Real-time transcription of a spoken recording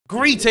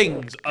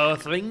Greetings,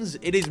 Earthlings.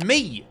 It is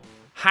me,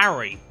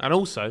 Harry, and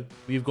also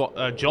we've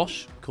got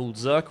Josh, called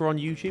Zerka on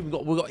YouTube.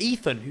 We've got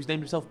Ethan, who's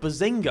named himself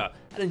Bazinga.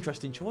 An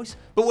interesting choice.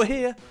 But we're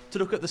here to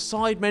look at the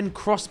Sidemen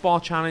Crossbar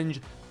Challenge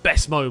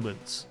best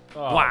moments.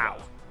 Oh, wow.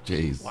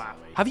 Jeez. Wow.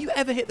 Have you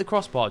ever hit the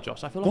crossbar,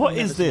 Josh? I feel like what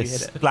is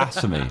this?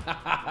 Blasphemy.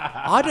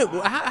 I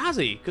don't. Has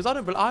he? Because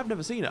I've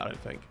never seen it. I don't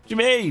think. What do you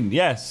mean?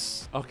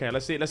 Yes. Okay,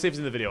 let's see. Let's see if it's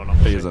in the video or not.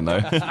 He doesn't know.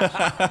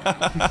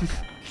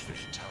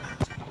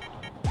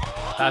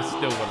 That's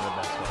still one of the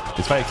best ones.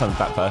 It's very comes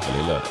back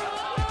perfectly. Look.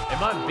 It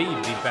might be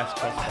the best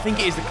crossbar. I think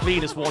it is the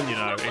cleanest one. You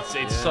know,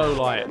 it's so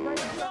like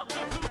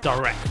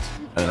direct.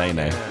 And an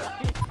A-no.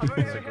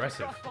 It's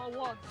aggressive.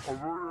 I've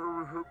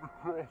never hit the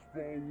crossbar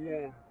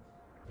once.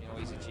 You know,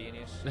 he's a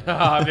genius.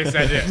 This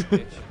edit.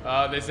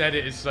 This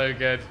edit is so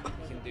good.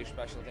 He can do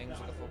special things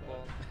with the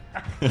football. Oh,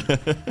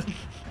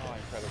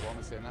 incredible.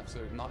 Honestly, an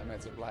absolute nightmare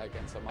to play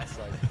against, I must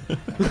say.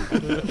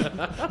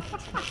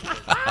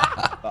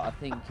 But I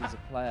think he's a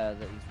player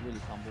that he's really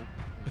humble.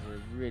 He's a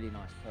really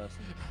nice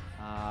person.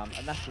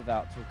 And that's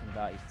without talking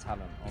about his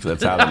talent. Look at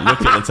the talent.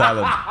 Look at the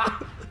talent.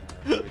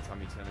 Every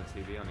time you turn the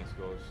TV on, he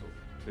scores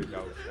 2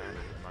 goals down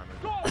at the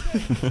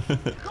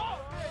moment.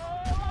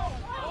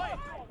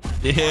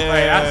 Yeah.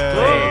 Wait, that's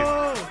clean.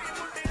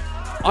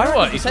 I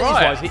know he's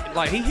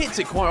right. He hits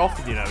it quite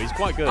often. You know, he's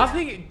quite good. I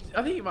think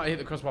he might hit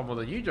the crossbar more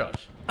than you, Josh.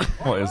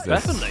 What is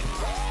this? Definitely.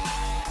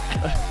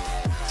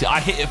 See, I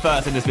hit it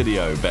first in this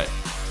video, but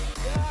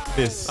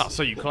this. Oh,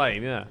 so you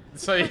claim, yeah.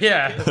 So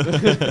yeah.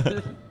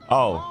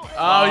 Oh.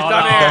 Oh, he's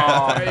done it.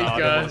 There you I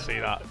go. didn't want to see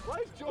that.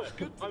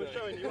 I'm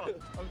showing you.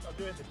 I'm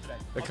doing this today.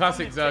 The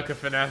classic Zerka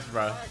finesse,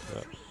 bro.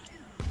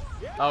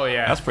 Oh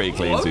yeah. That's pretty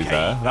clean, to be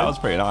fair. That was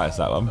pretty nice,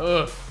 that one.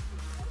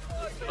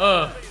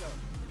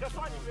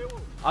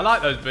 I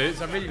like those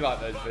boots. I really like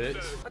those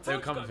boots. They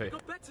were comfy.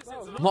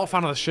 I'm not a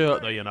fan of the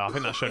shirt though. You know, I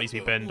think that shirt needs to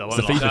be binned. It's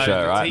the FIFA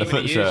shirt, right? The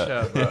foot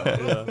shirt.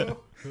 The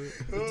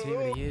Team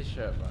of the Year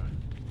shirt, bro.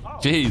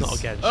 Jeez. Not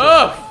again.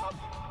 Oh.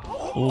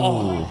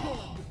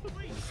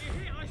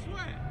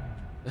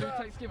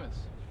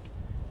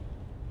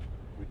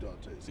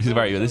 This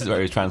is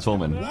very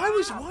transforming. Why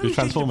was he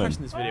transforming in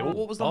this video?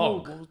 What was the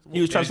whole? He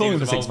was transforming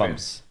for 6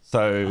 months.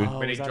 So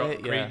When he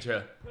dropped the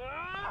creature.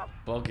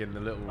 Bog in the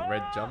little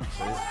red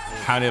jumpsuit.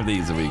 how many of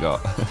these have we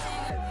got?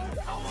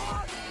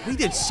 We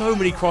did so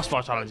many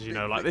crossbar challenges. You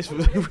know, like this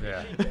was.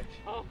 Yeah.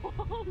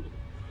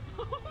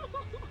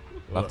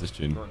 Love this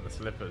tune. The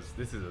slippers.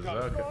 This is a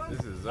Zerka.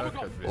 This is a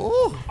Zerka.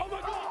 Oh,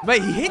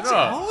 mate, he hits it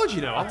hard.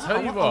 You know, I'll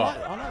tell you what.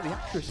 I like the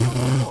accuracy.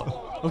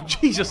 Oh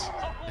Jesus.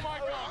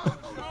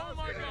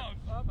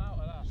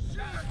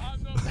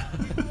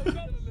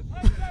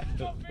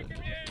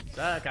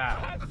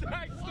 Zerka.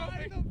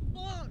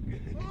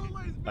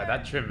 Like,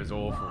 that trim is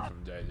awful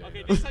from JJ.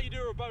 Okay, this is how you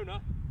do a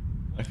Rabona.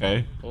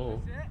 Okay.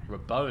 Oh,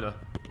 Rabona.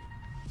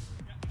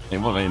 I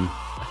mean,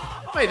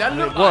 Wait, that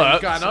looked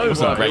works. like it was going over. it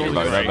wasn't a great It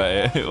Rabona,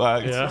 but it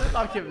worked. Yeah. looked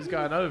like it was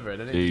going over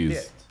and then it Jeez.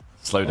 hit.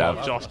 Slow down.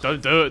 Josh,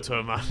 don't do it to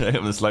him, man.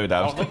 Hit with a slow Oh,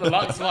 down. not the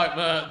Lux Light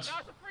merch.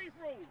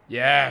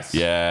 Yes.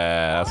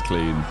 Yeah, that's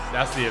clean.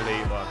 That's the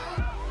elite one.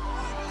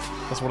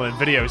 That's one of them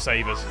video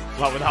savers.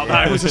 Like without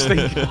that, it was just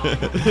thinking.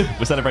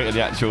 We're celebrating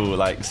the actual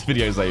like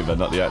video saver,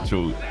 not the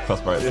actual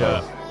crossbar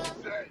itself.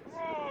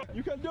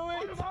 You can do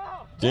it.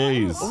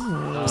 Jeez.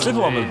 The slipper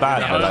one was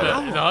bad, but like,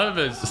 In the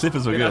homers. the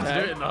slippers were You good. have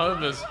to do it in the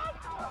homers.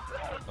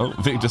 Oh,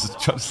 Vic just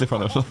chucked the slipper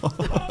on the floor. Oh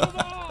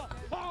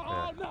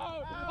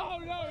no! Oh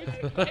no!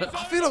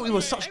 I feel like we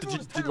were such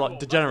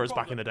degenerates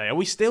back in the day. Are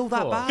we still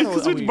that bad?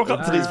 Because we'd rock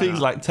up to these things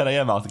like 10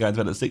 AM after going to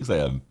bed at 6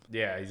 AM.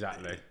 Yeah,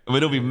 exactly. And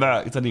we'd all be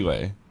murked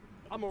anyway.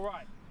 I'm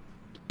alright.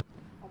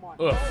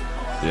 Ugh.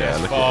 Yeah,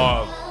 look at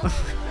Bog.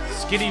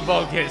 Skinny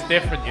bog hits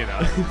different, you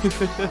know.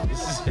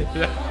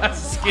 That's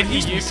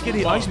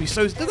skinny. I used to be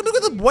so. Look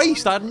at the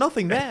waist. I had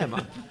nothing there,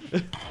 man.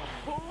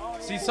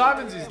 See,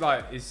 Simon's is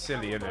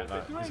silly, isn't it?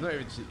 Like, it's not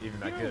even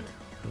that good.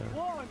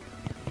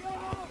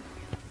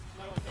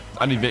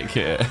 Only Vic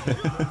hit it.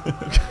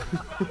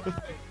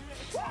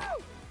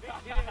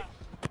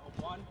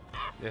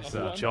 Yes,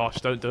 sir.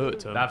 Josh, don't do it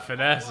to him. That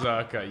finesse,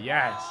 Zerka.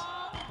 Yes.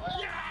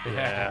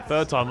 Yeah,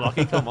 third time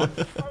lucky. Come on.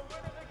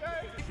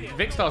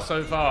 Vicstar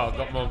so far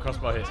got more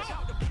crossbar hits.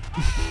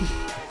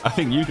 I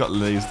think you got the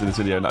least in this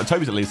video. No,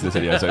 Toby's at least in this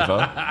video so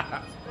far.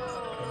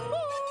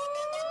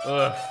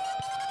 Ugh.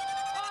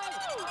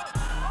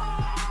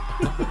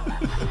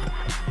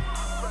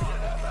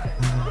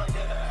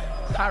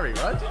 Harry,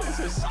 why do you look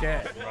so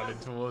scared running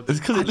towards? It's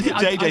because look at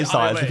JJ's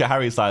size, look at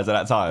Harry's size at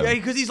that time. Yeah,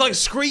 because he's like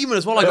screaming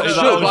as well. I got Oh, shook.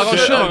 I got shit.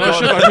 shook. I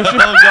got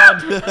shook. I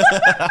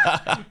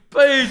got shook.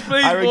 Please,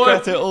 please, I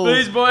regret it all.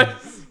 Please, boys.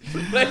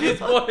 Please,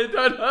 boys,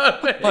 don't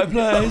hurt me. My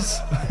place.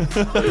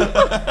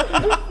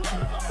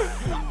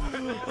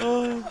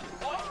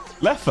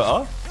 Left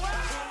footer?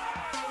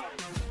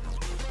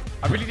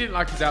 I really didn't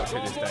like his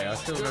outfit this day. I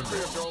still remember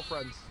it. Oh,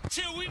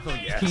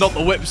 yes. Not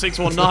the whip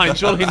 619,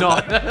 surely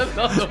not.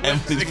 Not the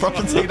Empty's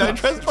property, no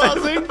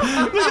trespassing. Look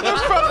at the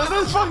front of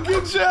this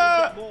fucking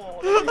shirt.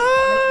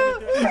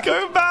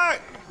 Go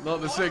back.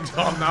 Not the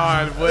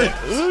 6'9", whip.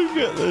 Look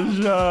at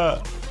the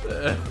shot.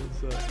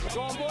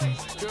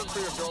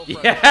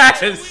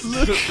 Yes!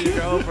 Look at your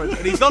girlfriend.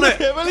 And he's done it!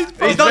 Yeah, well,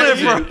 He's done it,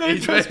 bro! No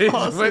He's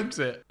trespassing. whipped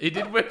it. He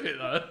did whip it,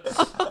 though.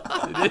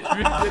 He did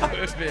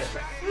whip it.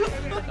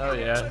 Oh,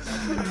 yes.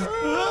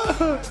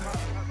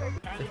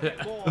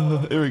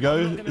 Here we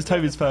go. It's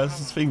Toby's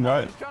first thing,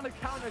 right?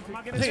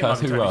 His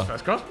first hoorah.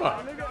 First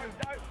crossbar.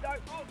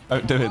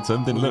 Don't do it to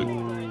him. Didn't look.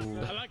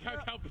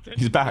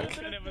 He's back.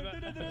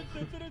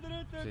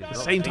 The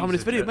same time in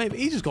this video, mate.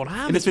 He's just gone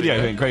ham. In this video,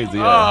 he went crazy.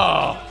 Yeah.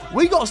 Oh,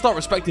 we got to start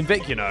respecting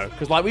Vic, you know,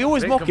 because like we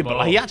always Vic mock and him, but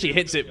like, ball. he actually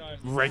hits it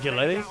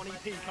regularly. There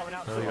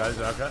we go,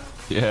 Zaka.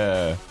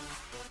 Yeah.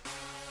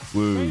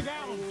 Woo.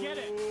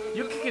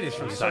 You're kicking this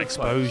from That so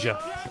exposure.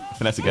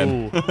 Finesse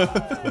again.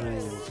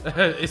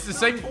 It's the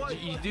same.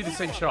 You do the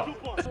same shot.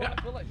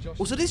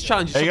 Also, this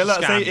challenge is Hey, such a look,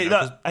 scam. see, you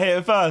know, look, I hit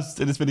it first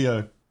in this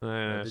video.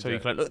 so you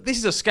can, look, this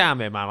is a scam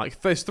here, man. Like,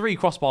 there's 3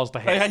 crossbars to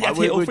hit. Hey, you had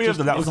to hit all 3 of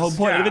them. That was the whole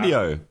point of the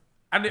video.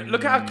 And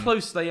look at how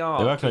close they are.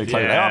 They were close.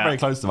 They are very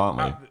close to them,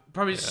 aren't we?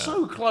 Bro, it's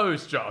so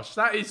close, Josh.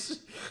 That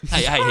is.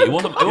 Hey, it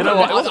wasn't, You know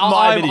what? it wasn't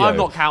my video. I'm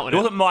not counting it. It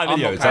wasn't my I'm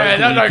video. not so I Yeah,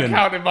 reckon that you don't can-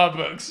 count in my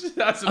books.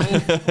 That's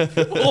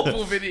an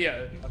awful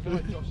video.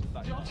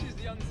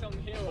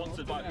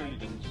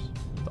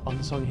 The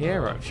unsung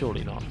hero?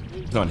 Surely not.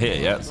 He's not here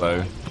yet,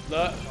 so.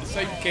 Look, the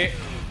same kick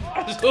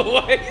as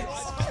always.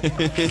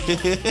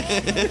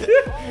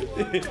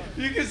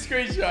 You can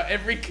screenshot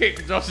every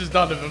kick Josh has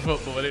done of a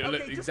football and it will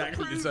look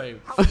exactly the same.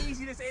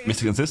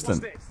 Mr.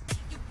 Consistent.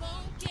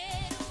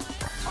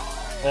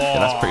 Yeah,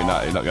 that's pretty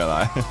nutty, not gonna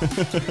lie.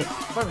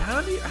 Bro,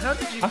 how did you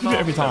I can do it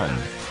every time.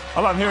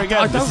 Oh, look, I'm here again.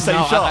 I It's the don't same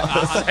know.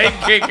 shot. Same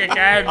kick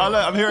again. Oh,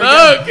 look, I'm here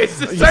Look, again. it's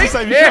the It's same, the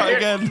same kick. shot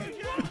again.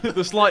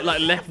 The slight like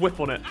left whip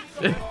on it.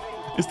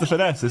 It's the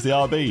finesse. It's the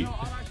RB.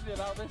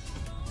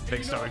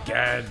 Big star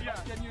again.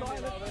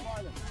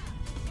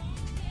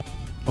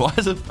 Why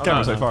is the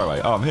camera so far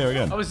away? Oh, I'm here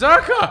again. Oh,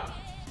 Zerka!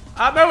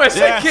 Out nowhere,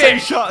 same Yeah, kick. same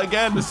shot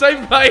again. The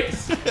same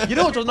place. You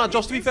know what, Josh? No,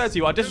 Josh, to be fair to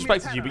you, I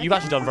disrespected you, but you've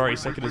actually done very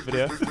sick in this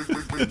video.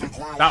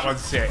 That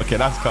one's sick. Okay,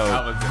 that's cold.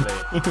 That one's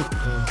elite.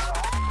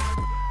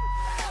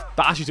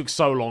 That actually took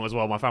so long as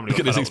well. My family. Look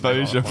at this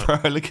exposure, bro.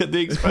 Look at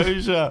the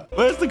exposure.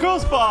 Where's the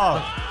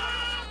crossbar?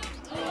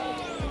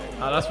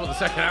 Oh, that's what the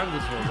second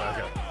angle's for,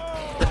 Zerka.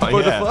 Oh,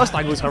 But yeah. the first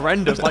angle was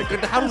horrendous. Like,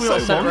 how do we So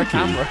not set a wonky.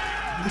 camera?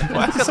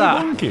 Why is it so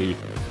that. wonky?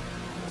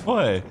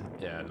 Why?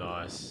 Yeah,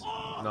 nice.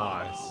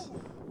 Nice.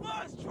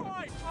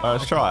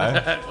 Let's try.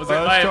 Was it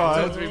Let's mate?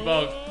 try. Talk to me,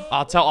 Bog.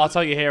 I'll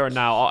tell you here and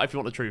now. If you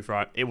want the truth,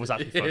 right? It was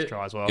actually first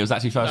try as well. It was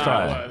actually first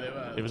try.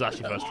 It was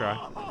actually first try.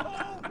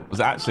 Was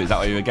it actually? Is that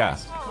why you were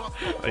gassed?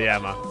 But yeah,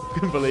 man.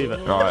 Couldn't believe it.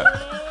 Right.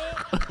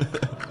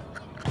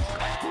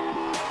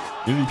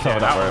 You really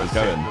covered up where it was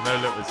going. The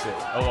no look was sick.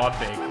 Oh, I'm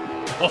big.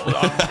 Oh,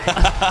 I'm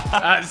big.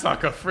 That's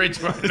like a fridge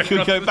running Can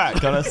we across go the back?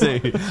 Can I see? I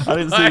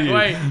didn't see Wait, you.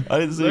 wait. I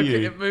didn't see Look you.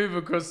 at it move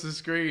across the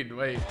screen.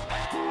 Wait.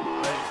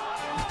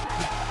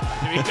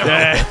 Here we go.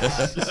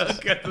 Yes.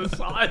 Look at the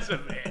size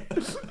of it.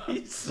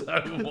 He's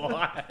so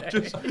wide.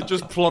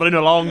 Just plodding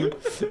along.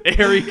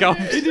 Here he comes.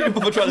 He didn't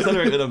bother trying to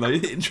accelerate with him though. He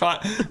didn't try.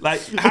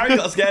 Like Harry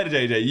got scared of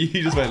JJ.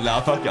 You just went, nah,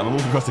 fuck it. I'm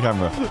walking across the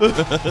camera.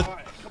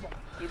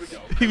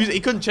 He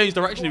couldn't change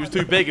direction. He was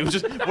too big. It was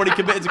just when he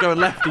committed to going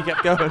left, he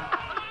kept going.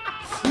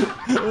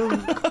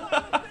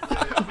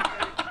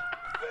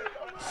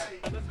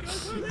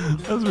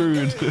 That's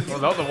rude. Well,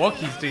 not the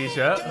Wockies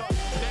t-shirt.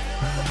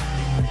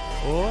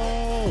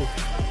 Oh.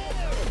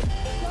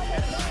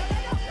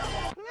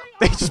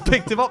 They just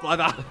picked him up like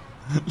that.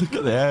 Look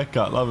at the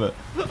haircut. Love it.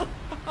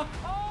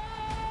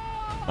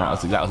 That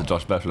was a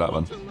Josh special, that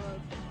one.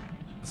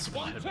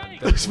 Spider-Man.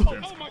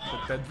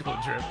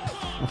 Deadpool drip.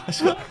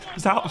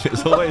 His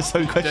outfit's always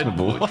so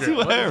questionable. Deadpool What's he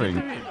drip. What is wearing?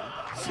 doing?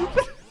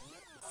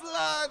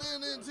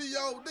 Sliding into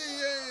your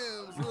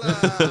DMs.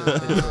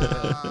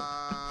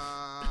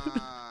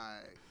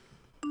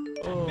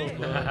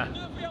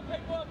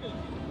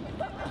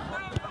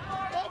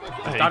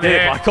 He Done did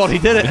it. it. My God, he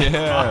did it.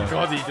 Yeah. Oh,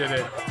 God, he did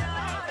it.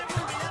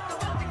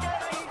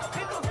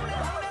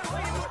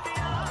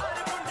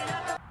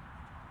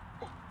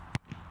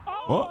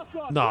 What?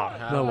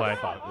 No way.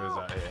 Fuck was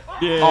that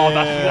here? Yeah.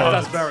 Oh,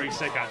 that's very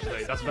sick,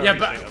 actually. That's very Yeah, sick.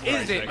 but That's very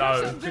is sick. it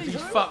though? Because he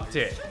fucked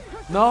it.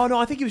 No,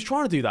 I think he was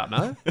trying to do that,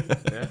 no?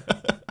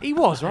 He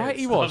was, right?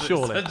 He was,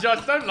 surely.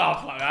 Josh, don't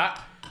laugh like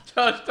that.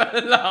 Josh,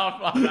 don't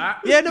laugh like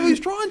that. Yeah, no, he was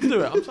trying to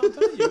do it. I'm trying to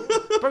tell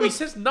you. Bro, he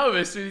says no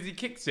as soon as he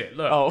kicks it.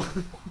 Look. Oh.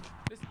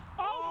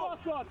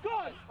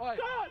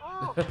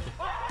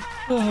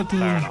 Oh, dear.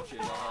 Fair enough.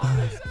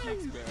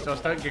 Josh,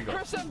 don't giggle.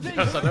 Josh,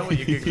 I know what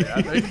you're giggling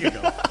at. Don't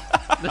giggle.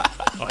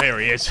 Oh, here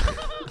he is.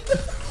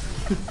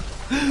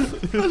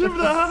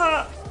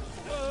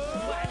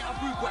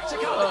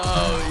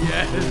 Oh,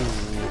 yes.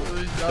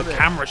 The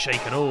camera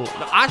shaking all.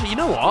 No, actually, you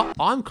know what?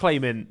 I'm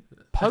claiming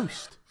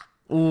post.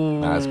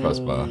 Ooh. That's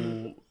crossbar.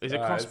 Is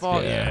it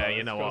crossbar? yeah. Yeah,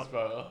 you know what?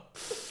 Crossbar.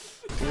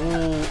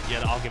 Ooh.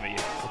 Yeah, I'll give it you.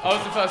 I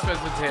was the first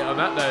person to hit on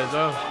that there as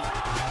well.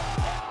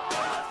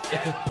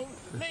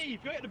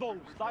 Leave, go hit the balls.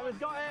 Simon's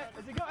got it.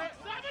 Has he got it?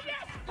 Simon,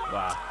 yes!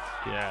 Wow.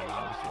 Yeah,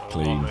 that was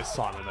Clean. almost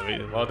Simon. I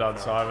mean, Well done,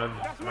 Simon.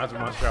 Imagine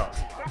my shot.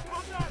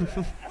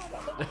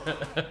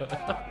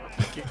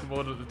 Kick the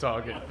ball at the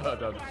target. Well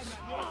done.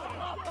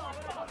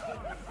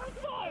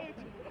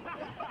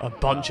 A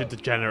bunch of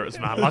degenerates,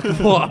 man. Like,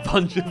 what a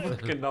bunch of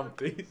fucking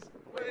numpties.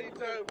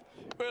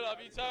 We love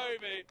you,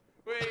 Toby.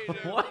 We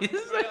do. What is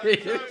Toby.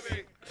 this? We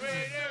do.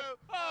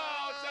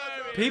 Oh,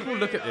 Toby. People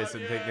look at this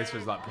and think this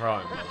was like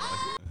prime.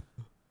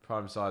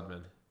 Prime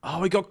Sidemen. Oh,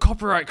 we got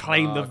copyright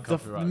claim. Oh, the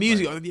copyright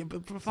music. claim.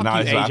 Fuck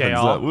Nice you, happens.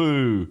 AJR. Look,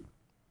 woo.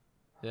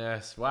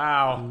 Yes.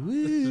 Wow.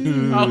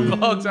 Oh,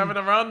 Bog's having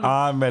a run.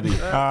 I'm ready.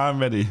 I'm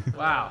ready.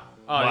 Wow.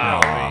 Oh, Wow.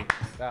 yeah.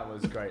 That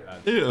was great,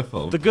 lad.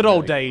 Beautiful. The good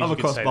old days, Have you a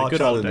could say. The crossbar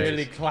good old challenge. days.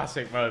 Really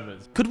classic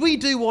moments. Could we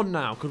do one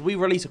now? Could we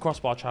release a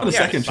crossbar On challenge? the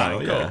second channel,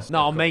 of yeah. course. No,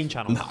 our main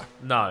channel.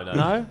 No. No.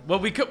 No? Well,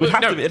 we could. It'd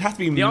have no, to be- it'd have to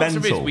be the answer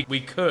mental. is we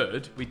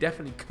could. We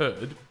definitely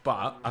could,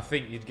 but I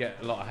think you'd get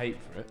a lot of hate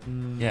for it.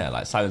 Yeah,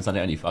 like Simon's done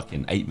it only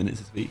fucking 8 minutes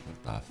this week.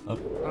 What the fuck?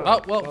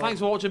 Oh, well, thanks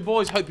for watching,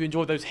 boys. Hope you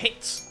enjoyed those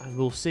hits, and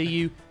we'll see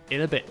you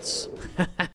in a bit.